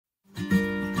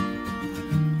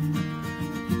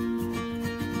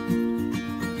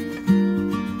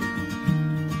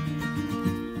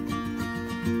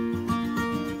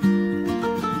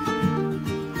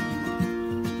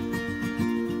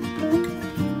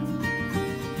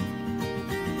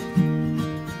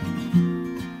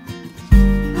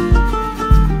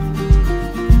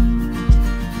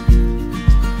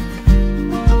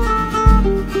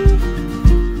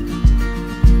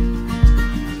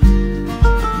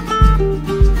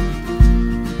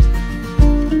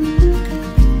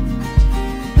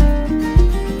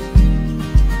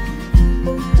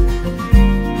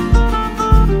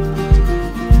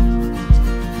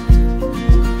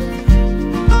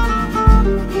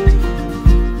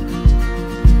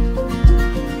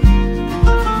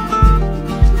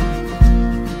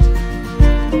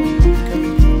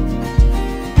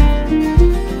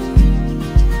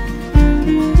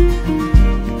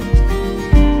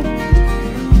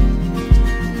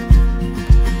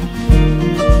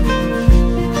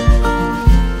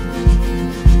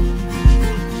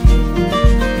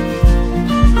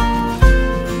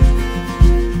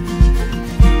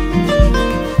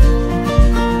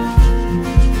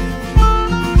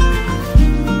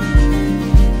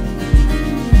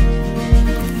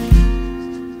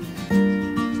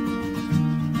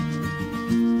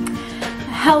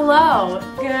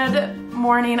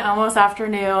morning, almost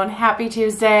afternoon. Happy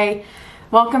Tuesday.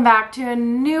 Welcome back to a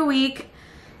new week.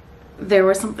 There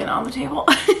was something on the table.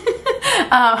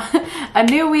 A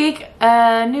new week,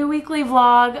 a new weekly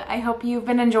vlog. I hope you've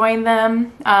been enjoying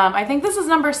them. I think this is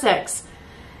number 6,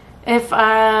 if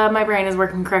my brain is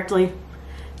working correctly.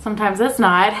 Sometimes it's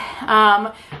not.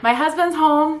 My husband's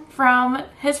home from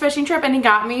his fishing trip and he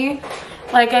got me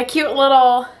like a cute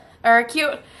little, or a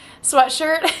cute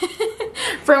sweatshirt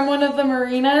from one of the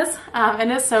marinas,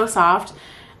 and it's so soft.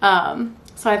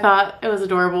 So I thought it was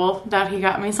adorable that he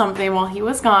got me something while he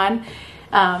was gone.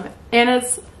 And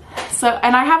it's so,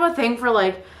 and I have a thing for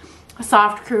like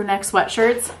soft crew neck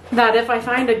sweatshirts that if I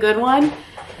find a good one,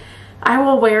 I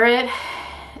will wear it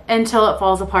until it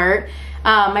falls apart.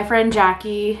 My friend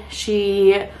Jackie,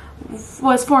 she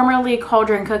was formerly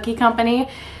Cauldron Cookie Company,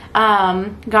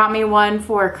 got me one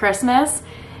for Christmas,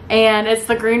 and it's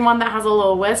the green one that has a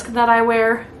little whisk that I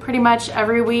wear pretty much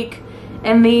every week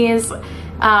in these.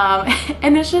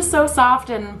 And it's just so soft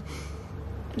and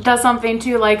does something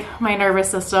to like my nervous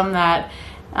system that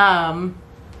I'm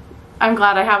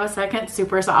glad I have a second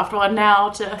super soft one now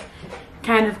to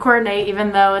kind of coordinate,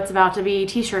 even though it's about to be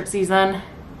t-shirt season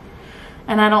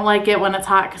and I don't like it when it's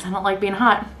hot because I don't like being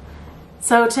hot.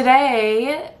 So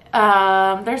today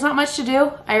there's not much to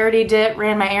do. I already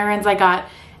ran my errands. I got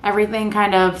everything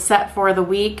kind of set for the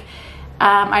week.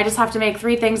 I just have to make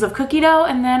 3 things of cookie dough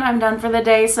and then I'm done for the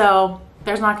day, so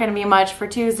there's not going to be much for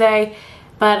Tuesday.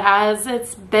 But as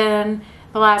it's been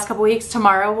the last couple weeks,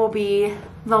 tomorrow will be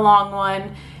the long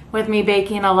one with me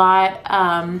baking a lot,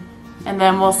 and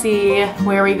then we'll see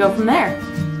where we go from there.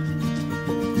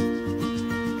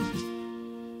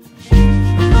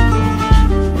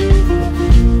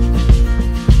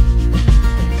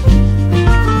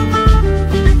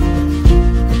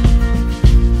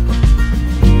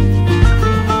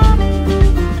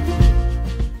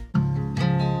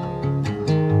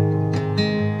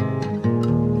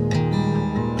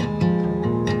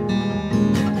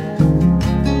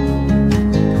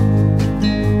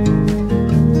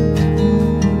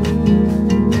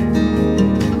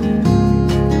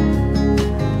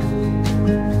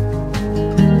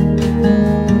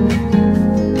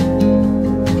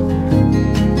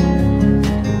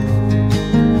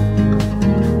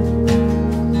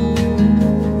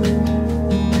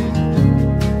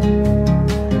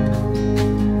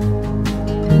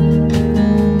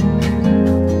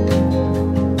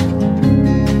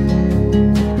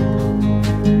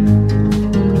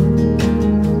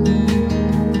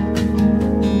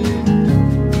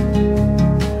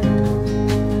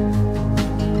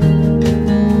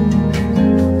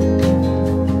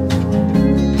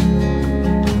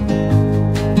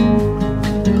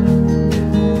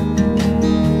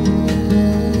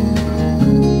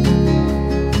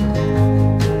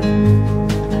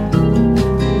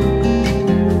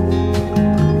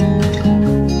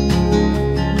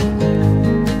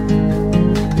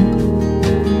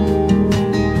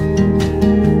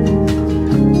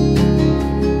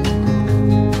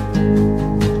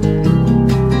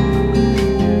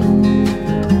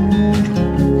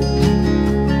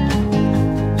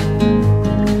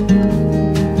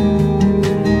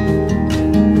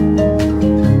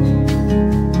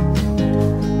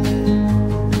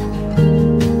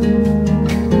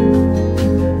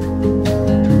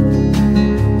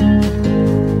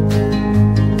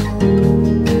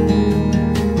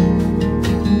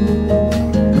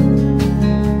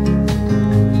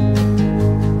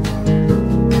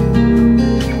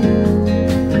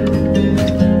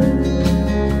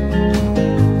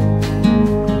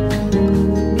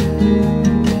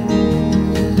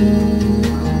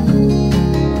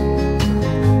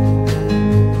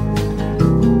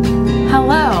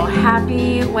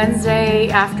 Wednesday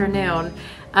afternoon.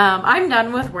 I'm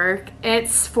done with work.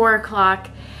 It's 4 o'clock.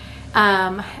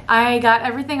 I got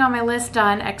everything on my list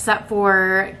done except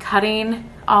for cutting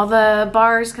all the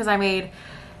bars because I made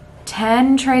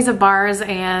 10 trays of bars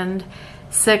and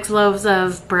 6 loaves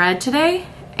of bread today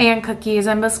and cookies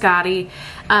and biscotti.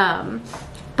 But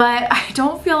I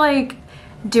don't feel like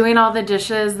doing all the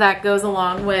dishes that goes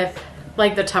along with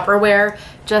like the Tupperware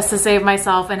just to save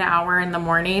myself an hour in the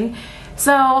morning.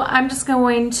 So I'm just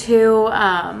going to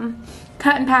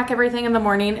cut and pack everything in the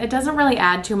morning. It doesn't really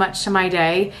add too much to my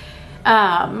day.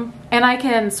 And I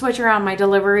can switch around my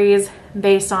deliveries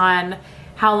based on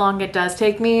how long it does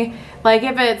take me. Like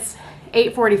if it's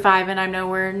 8:45 and I'm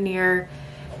nowhere near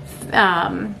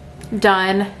done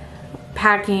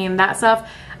packing that stuff,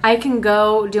 I can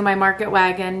go do my market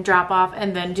wagon drop off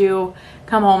and then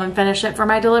come home and finish it for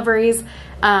my deliveries.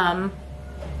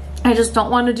 I just don't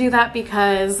want to do that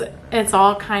because it's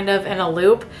all kind of in a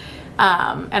loop.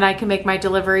 And I can make my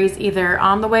deliveries either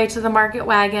on the way to the market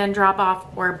wagon, drop off,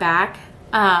 or back.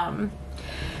 And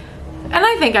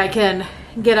I think I can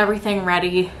get everything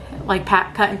ready, like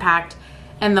cut and packed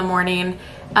in the morning.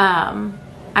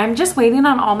 I'm just waiting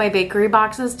on all my bakery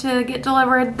boxes to get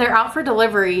delivered. They're out for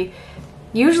delivery.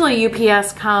 Usually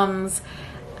UPS comes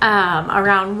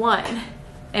around 1.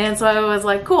 And so I was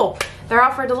like, cool, they're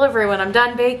out for delivery. When I'm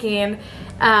done baking,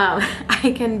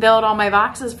 I can build all my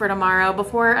boxes for tomorrow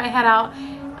before I head out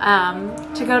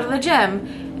to go to the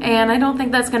gym. And I don't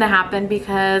think that's gonna happen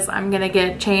because I'm gonna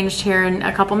get changed here in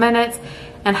a couple minutes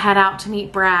and head out to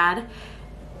meet Brad.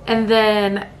 And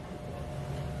then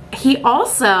he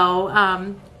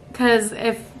also, because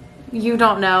if you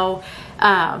don't know,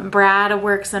 Brad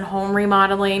works in home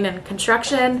remodeling and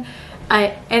construction.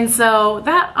 And so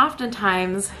that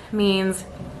oftentimes means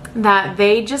that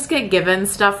they just get given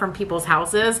stuff from people's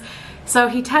houses. So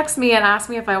he texted me and asked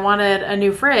me if I wanted a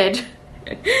new fridge.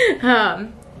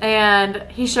 And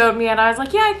he showed me and I was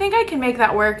like, yeah, I think I can make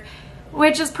that work,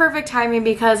 which is perfect timing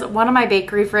because one of my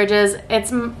bakery fridges,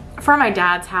 it's from my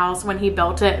dad's house when he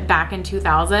built it back in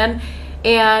 2000.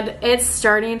 And it's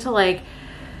starting to like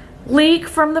leak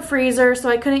from the freezer. So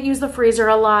I couldn't use the freezer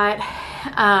a lot.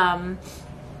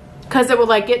 Cause it would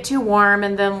like get too warm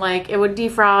and then like it would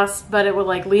defrost, but it would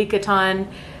like leak a ton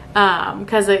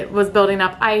cause it was building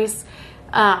up ice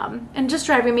and just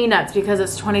driving me nuts because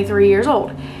it's 23 years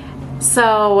old.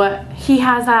 So he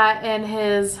has that in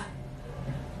his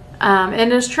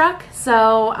truck.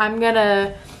 So I'm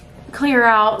gonna clear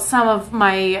out some of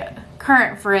my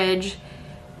current fridge,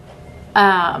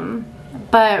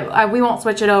 but we won't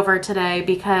switch it over today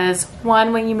because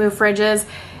one, when you move fridges,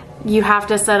 you have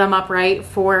to set them up right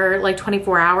for like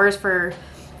 24 hours for,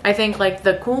 I think like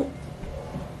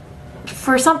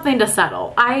for something to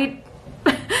settle. I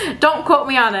don't quote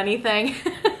me on anything.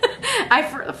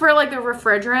 For like the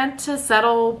refrigerant to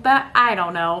settle back, I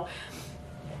don't know.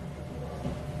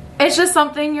 It's just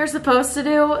something you're supposed to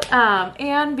do.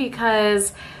 And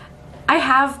because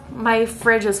my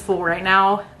fridge is full right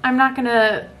now, I'm not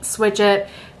gonna switch it.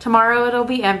 Tomorrow it'll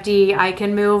be empty. I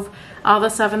can move all the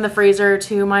stuff in the freezer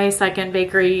to my second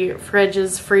bakery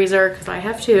fridge's freezer because I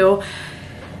have 2.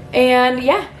 And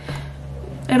yeah,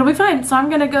 it'll be fine. So I'm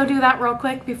gonna go do that real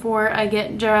quick before I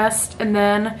get dressed and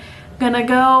then I'm gonna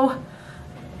go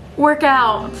work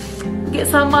out, get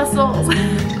some muscles.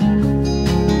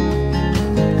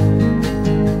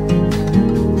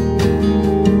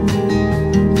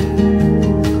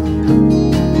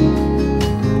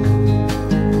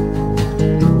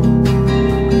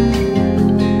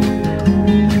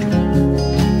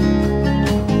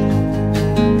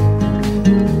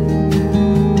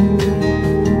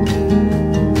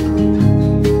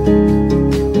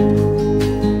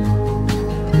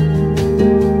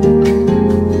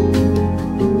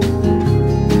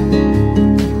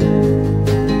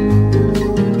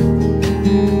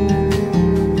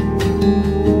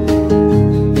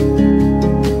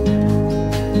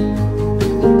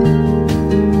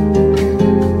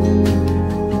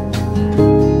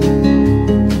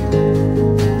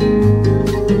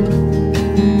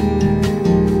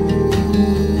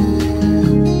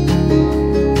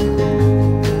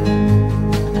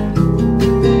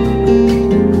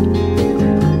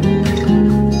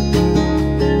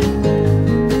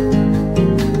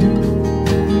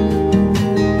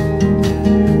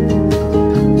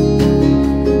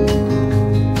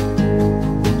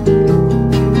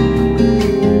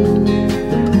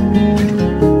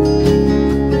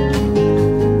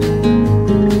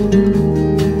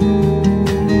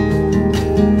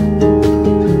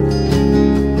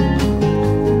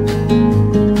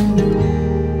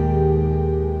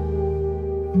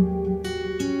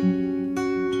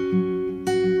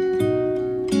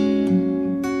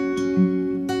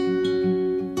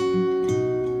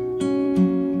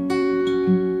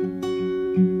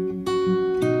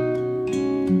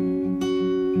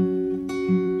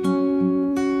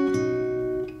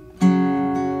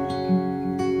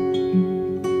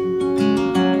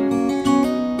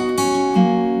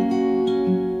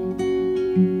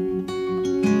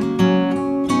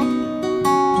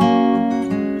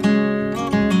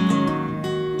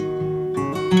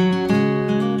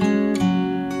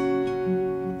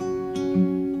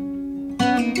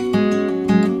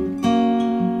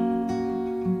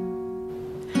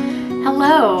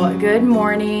 Hello, good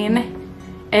morning.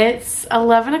 It's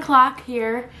 11 o'clock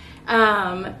here,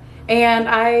 and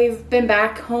I've been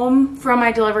back home from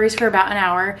my deliveries for about an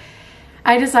hour.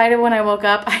 I decided when I woke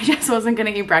up I just wasn't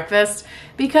gonna eat breakfast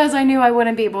because I knew I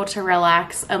wouldn't be able to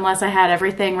relax unless I had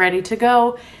everything ready to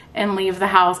go and leave the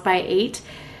house by 8.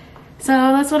 So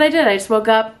that's what I did. I just woke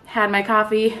up, had my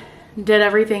coffee, did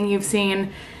everything you've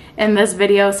seen in this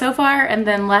video so far, and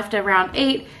then left around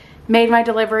 8, made my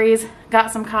deliveries,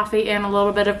 got some coffee and a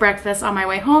little bit of breakfast on my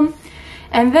way home.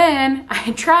 And then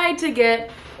I tried to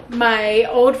get my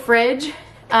old fridge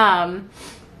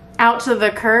out to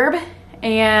the curb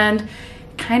and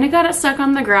kind of got it stuck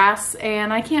on the grass,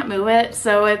 and I can't move it,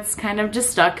 so it's kind of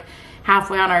just stuck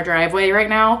halfway on our driveway right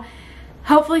now.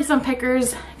 Hopefully some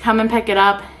pickers come and pick it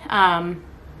up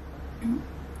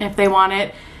if they want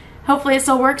it. Hopefully it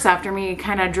still works after me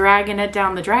kind of dragging it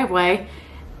down the driveway.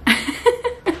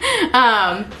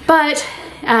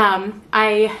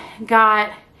 I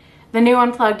got the new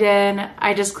one plugged in.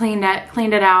 I just cleaned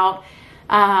it out,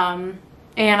 and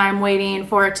I'm waiting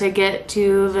for it to get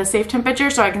to the safe temperature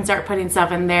so I can start putting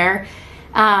stuff in there.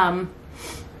 And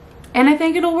I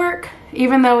think it'll work,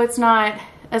 even though it's not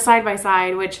a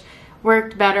side-by-side, which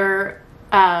worked better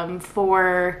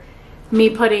for me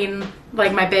putting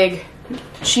like my big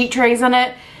sheet trays in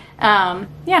it.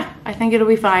 Yeah, I think it'll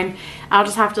be fine. I'll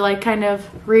just have to like kind of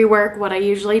rework what I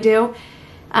usually do.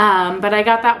 But I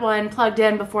got that one plugged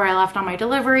in before I left on my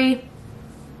delivery,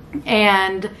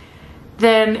 and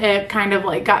then it kind of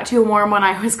like got too warm when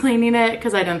I was cleaning it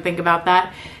because I didn't think about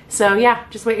that. So yeah,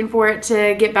 just waiting for it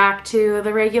to get back to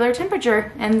the regular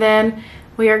temperature, and then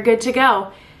we are good to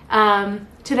go.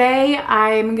 Today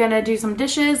I'm gonna do some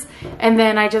dishes, and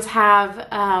then I just have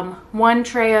one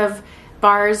tray of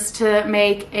bars to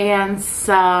make and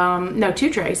two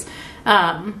trays,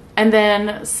 and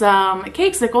then some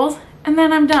cakesicles, and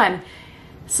then I'm done.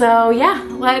 So yeah,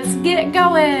 let's get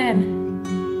going.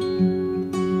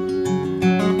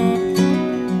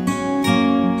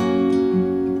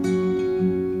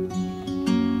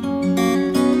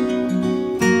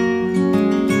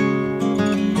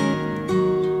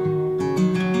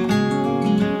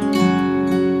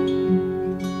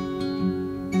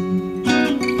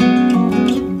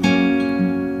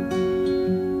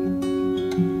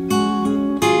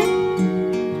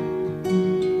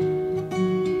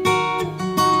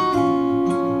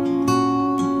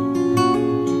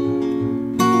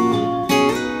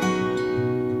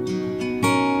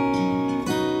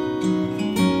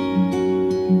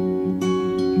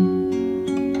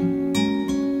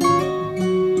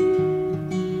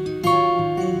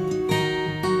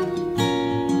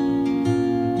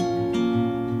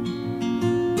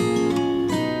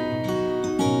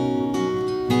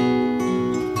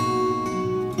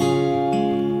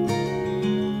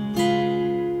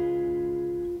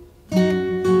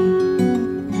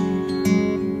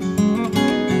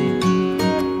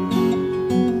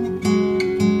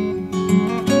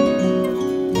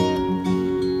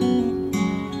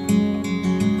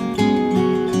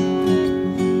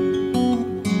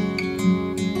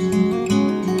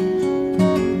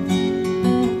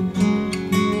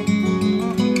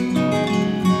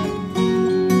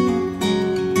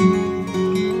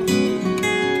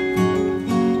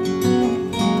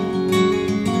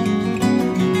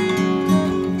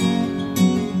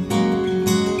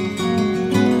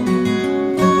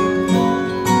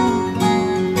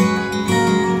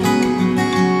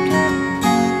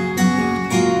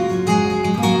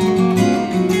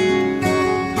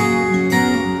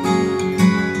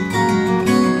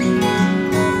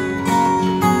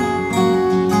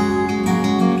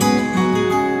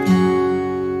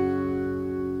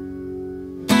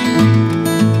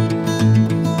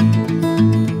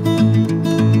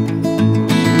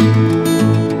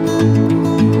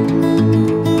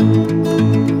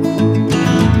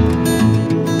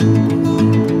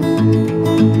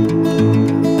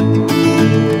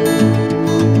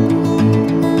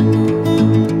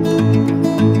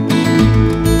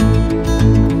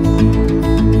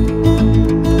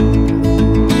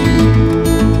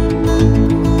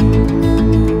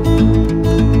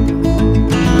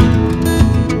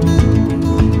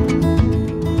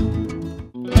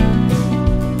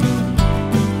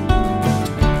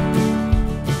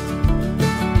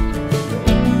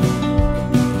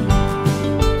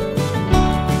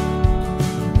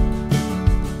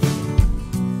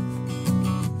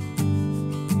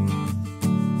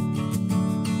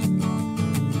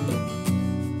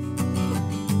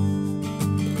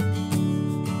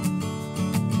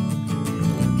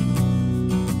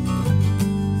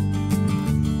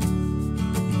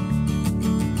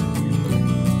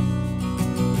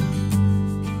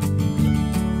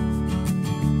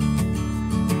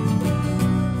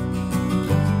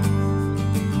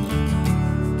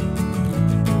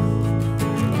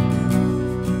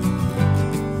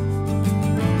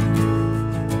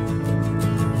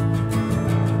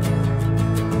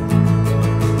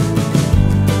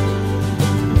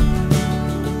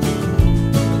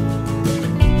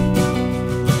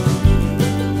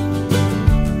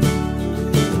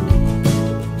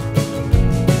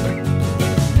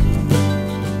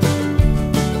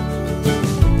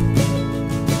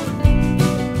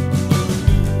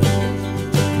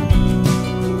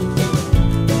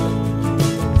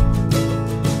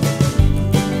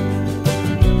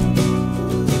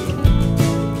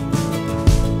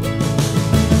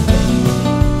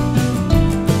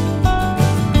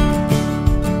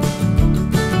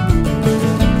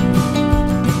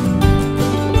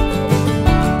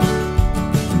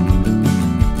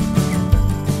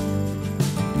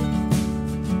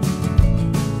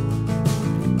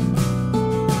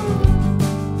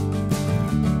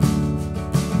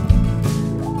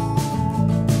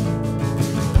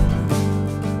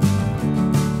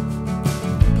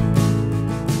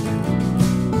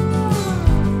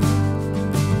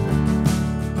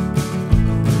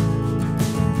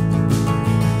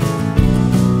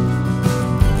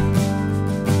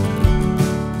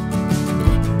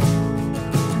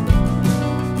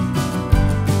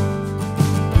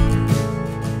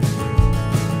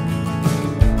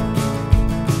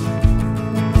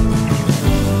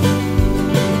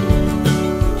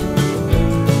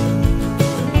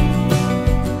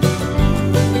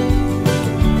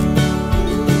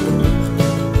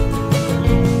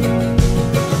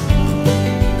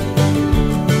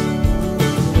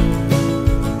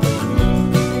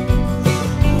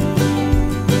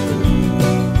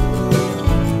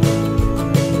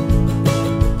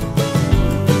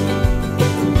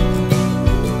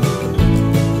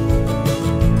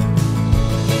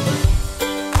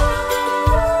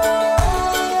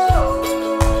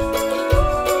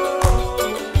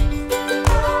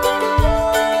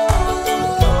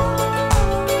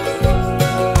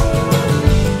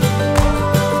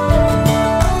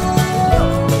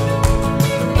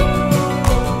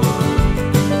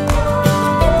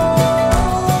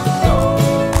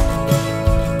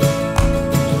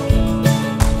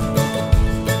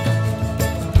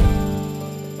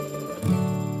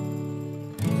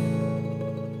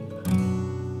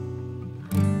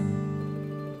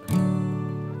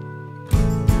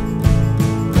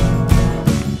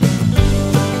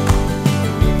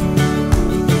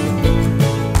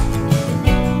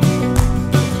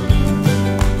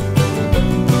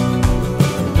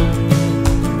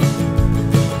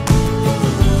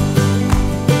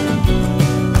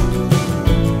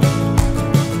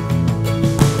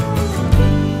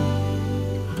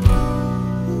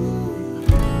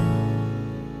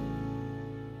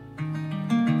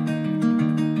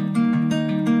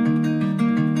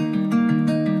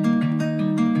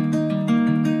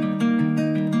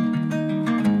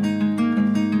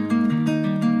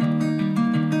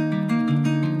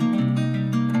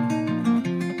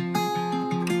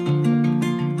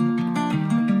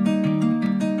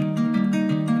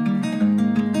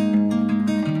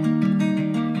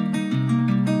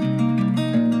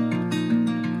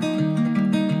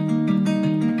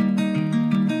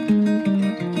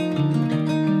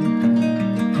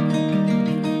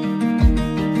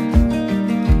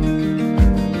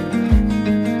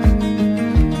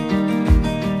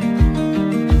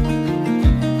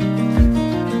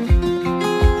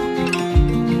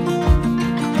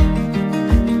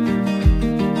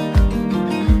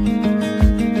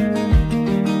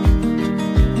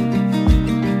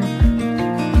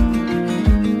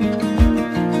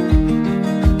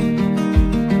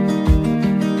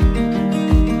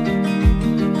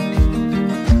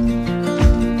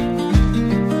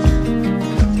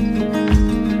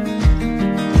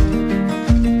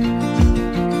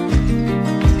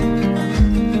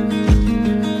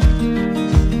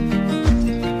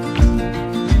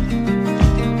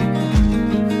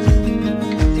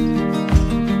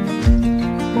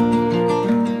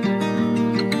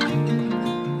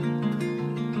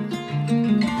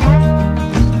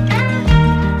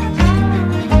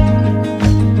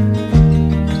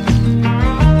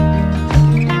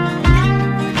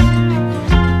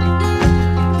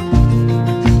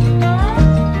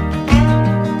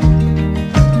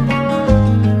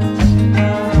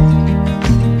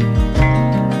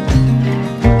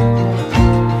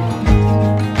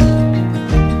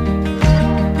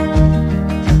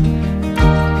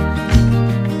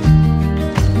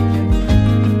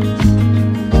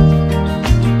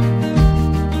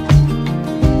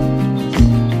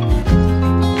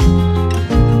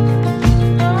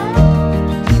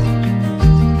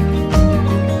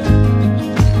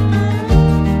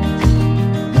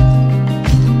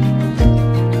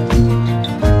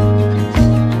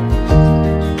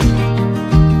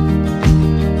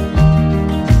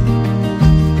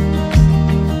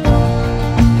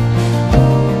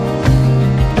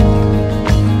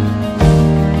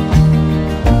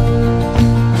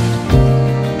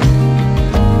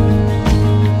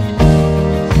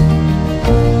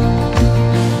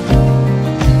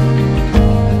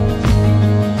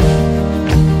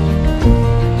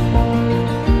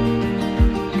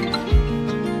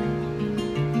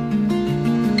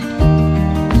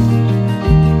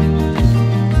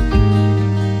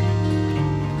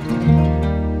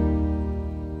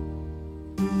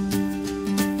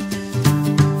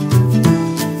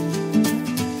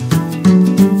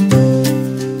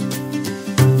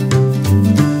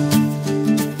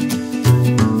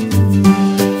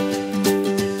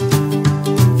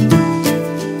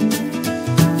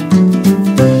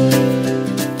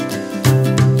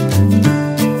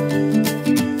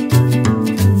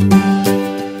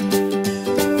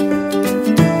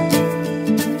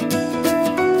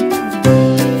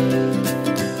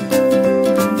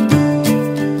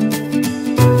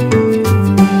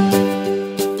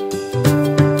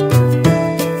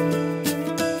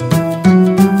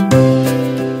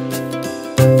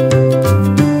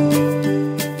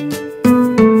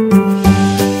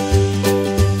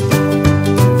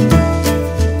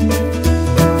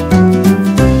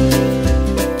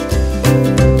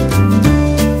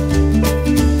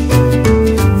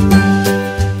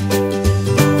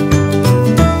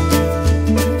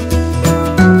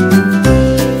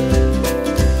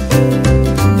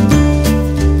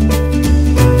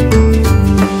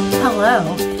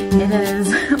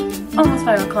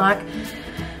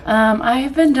 I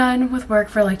have been done with work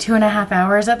for like 2.5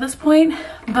 hours at this point,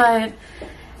 but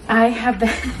I have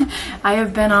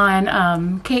been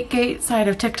on Cakegate side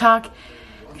of TikTok.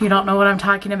 If you don't know what I'm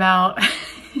talking about,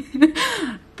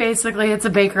 basically it's a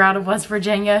baker out of West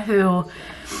Virginia who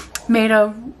made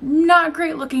a not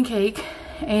great looking cake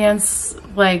and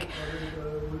like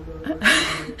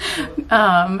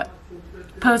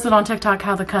posted on TikTok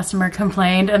how the customer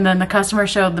complained, and then the customer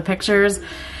showed the pictures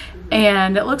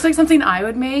and it looks like something I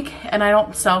would make, and I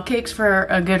don't sell cakes for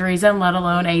a good reason, let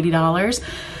alone $80.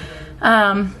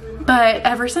 But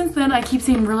ever since then I keep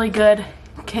seeing really good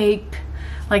cake,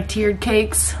 like tiered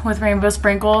cakes with rainbow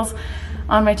sprinkles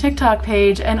on my TikTok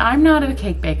page, and I'm not a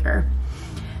cake baker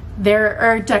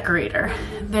or a decorator.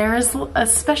 There's a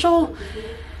special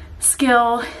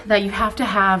skill that you have to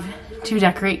have to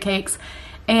decorate cakes,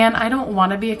 and I don't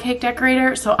want to be a cake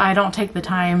decorator, so I don't take the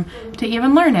time to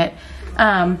even learn it.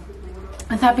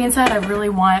 With that being said, I really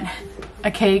want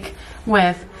a cake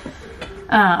with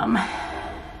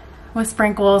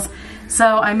sprinkles,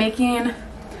 so I'm making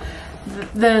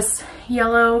this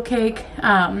yellow cake,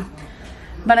 but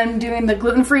I'm doing the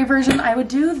gluten-free version. I'm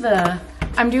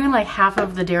doing like half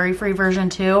of the dairy-free version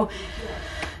too,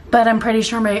 but I'm pretty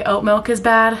sure my oat milk is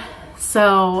bad,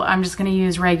 so I'm just gonna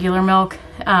use regular milk,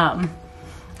 because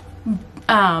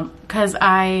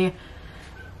I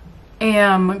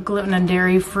am gluten and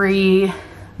dairy free,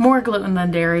 more gluten than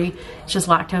dairy. It's just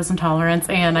lactose intolerance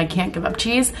and I can't give up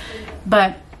cheese,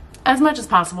 but as much as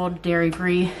possible dairy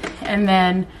free. And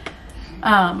then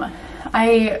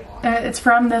it's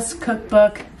from this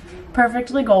cookbook,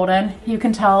 Perfectly Golden. You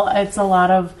can tell gets a lot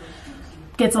of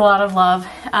love,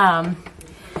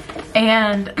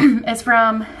 and it's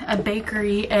from a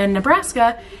bakery in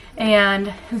Nebraska,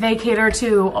 and they cater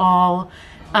to all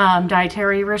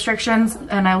dietary restrictions.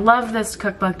 And I love this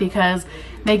cookbook because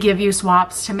they give you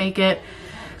swaps to make it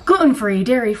gluten-free,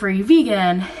 dairy-free,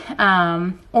 vegan,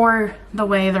 or the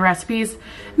way the recipe's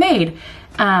made.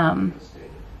 And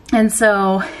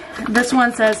so this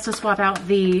one says to swap out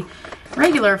the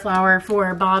regular flour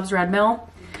for Bob's Red Mill,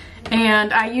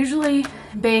 and I usually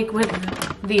bake with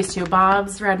these two,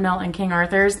 Bob's Red Mill and King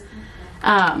Arthur's.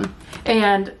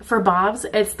 And for Bob's,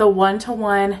 it's the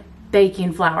 1-to-1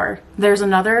 baking flour. There's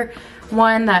another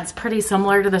one that's pretty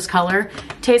similar to this color.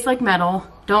 Tastes like metal,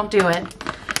 don't do it.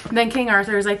 Then King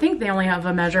Arthur's, I think they only have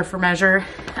a measure for measure.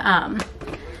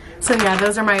 So yeah,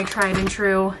 those are my tried and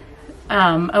true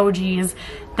OGs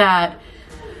that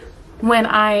when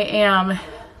I am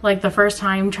like the first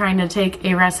time trying to take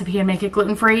a recipe and make it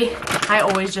gluten-free, I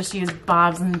always just use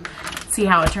Bob's and see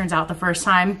how it turns out the first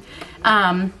time.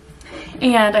 And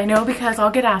I know because I'll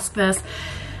get asked this,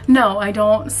 no, I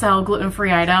don't sell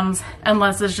gluten-free items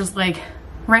unless it's just like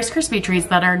Rice Krispie treats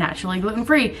that are naturally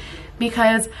gluten-free,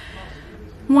 because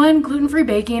one, gluten-free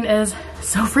baking is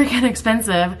so freaking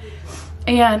expensive,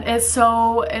 and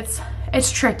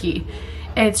it's tricky.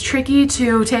 It's tricky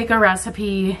to take a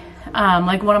recipe,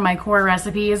 like one of my core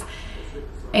recipes,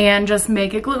 and just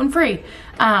make it gluten-free.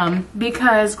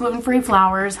 Because gluten-free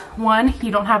flours, one,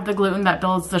 you don't have the gluten that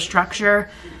builds the structure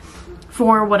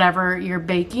for whatever you're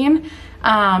baking.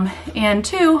 And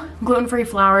two, gluten-free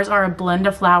flours are a blend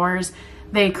of flours.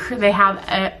 They have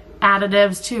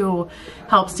additives to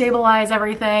help stabilize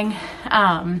everything.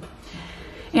 And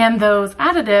those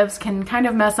additives can kind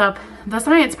of mess up the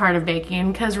science part of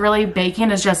baking, because really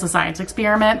baking is just a science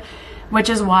experiment, which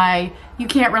is why you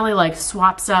can't really like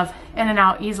swap stuff in and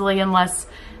out easily unless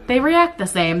they react the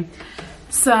same.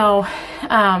 So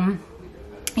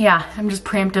yeah, I'm just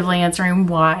preemptively answering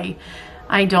why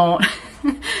I don't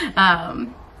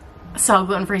sell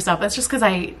gluten-free stuff. It's just because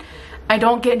I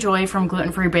don't get joy from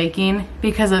gluten-free baking,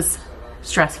 because it's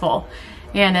stressful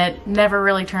and it never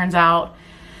really turns out.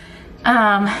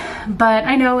 But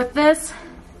I know with this,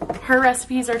 her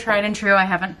recipes are tried and true. I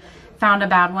haven't found a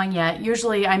bad one yet.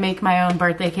 Usually I make my own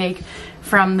birthday cake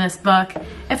from this book.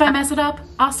 If I mess it up,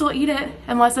 I'll still eat it,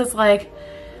 unless it's like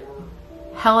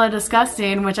hella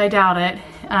disgusting, which I doubt it.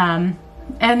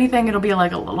 Anything, it'll be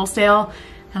like a little stale,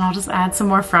 and I'll just add some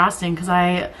more frosting because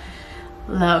I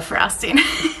love frosting.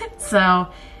 So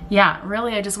yeah,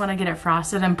 really I just want to get it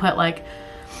frosted and put like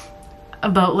a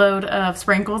boatload of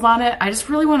sprinkles on it. I just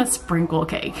really want a sprinkle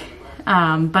cake.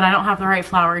 But I don't have the right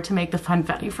flour to make the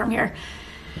funfetti from here.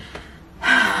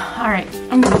 All right,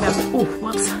 I'm gonna go, oh,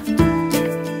 whoops.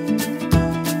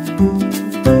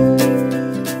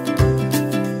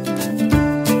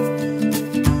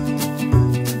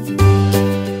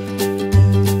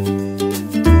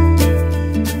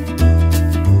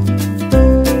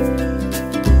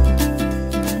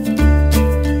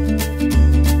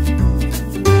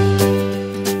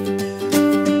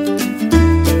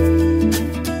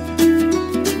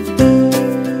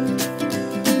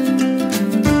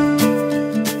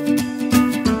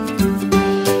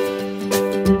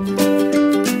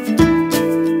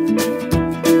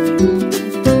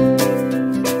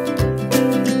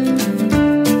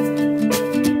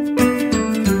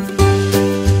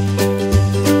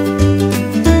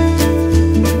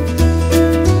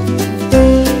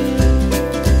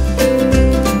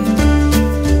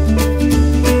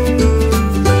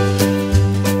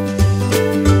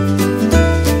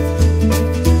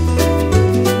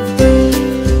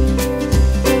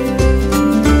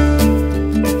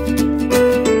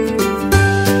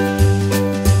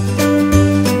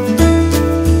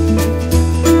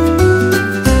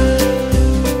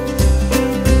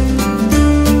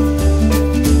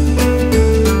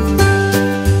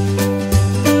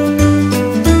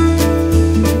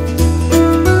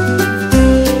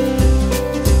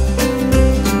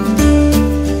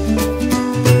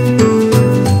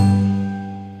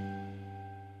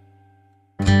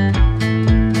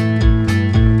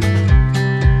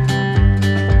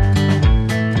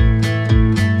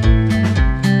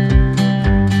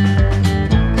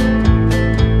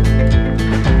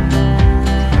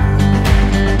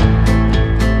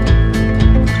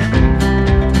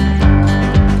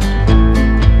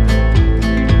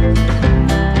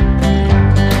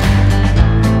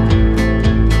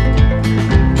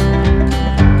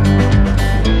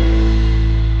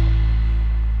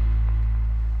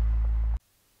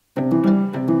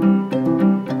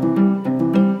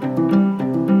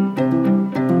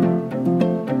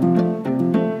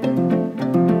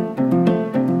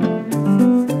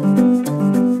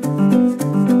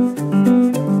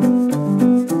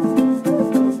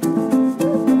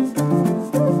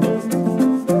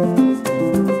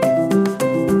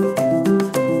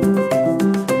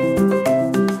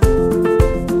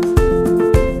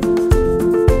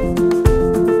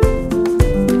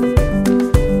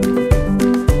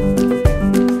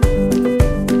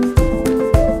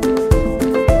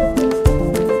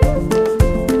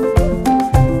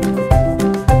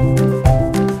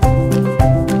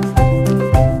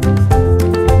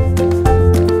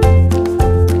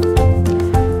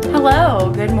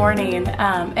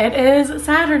 It is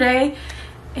Saturday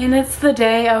and it's the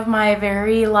day of my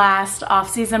very last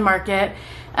off-season market.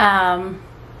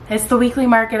 It's the weekly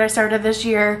market I started this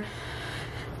year.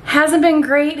 Hasn't been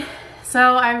great,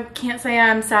 so I can't say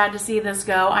I'm sad to see this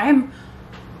go. I am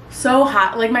so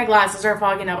hot, like my glasses are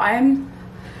fogging up.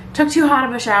 Took too hot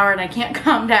of a shower and I can't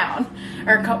calm down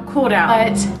or cool down.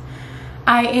 But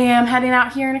I am heading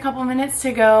out here in a couple minutes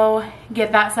to go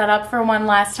get that set up for one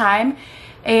last time.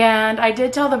 And I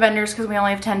did tell the vendors, because we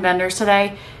only have 10 vendors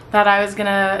today, that I was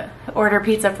gonna order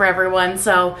pizza for everyone.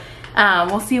 So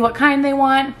we'll see what kind they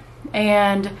want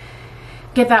and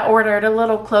get that ordered a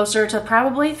little closer to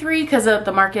probably 3, because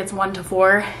the market's 1 to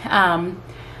 4.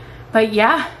 But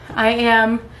yeah, I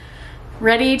am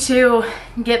ready to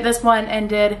get this one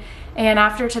ended. And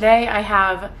after today, I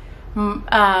have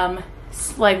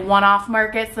like one-off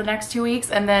markets the next 2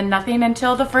 weeks, and then nothing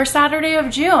until the first Saturday of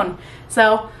June.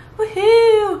 So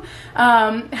woohoo!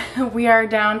 We are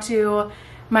down to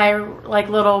my like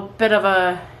little bit of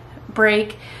a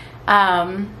break,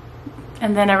 and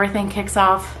then everything kicks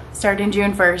off starting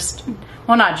June 1st.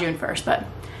 Well, not June 1st, but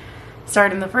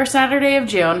starting the first Saturday of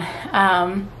June.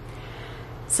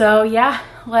 So yeah,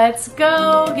 let's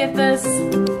go get this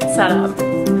set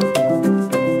up.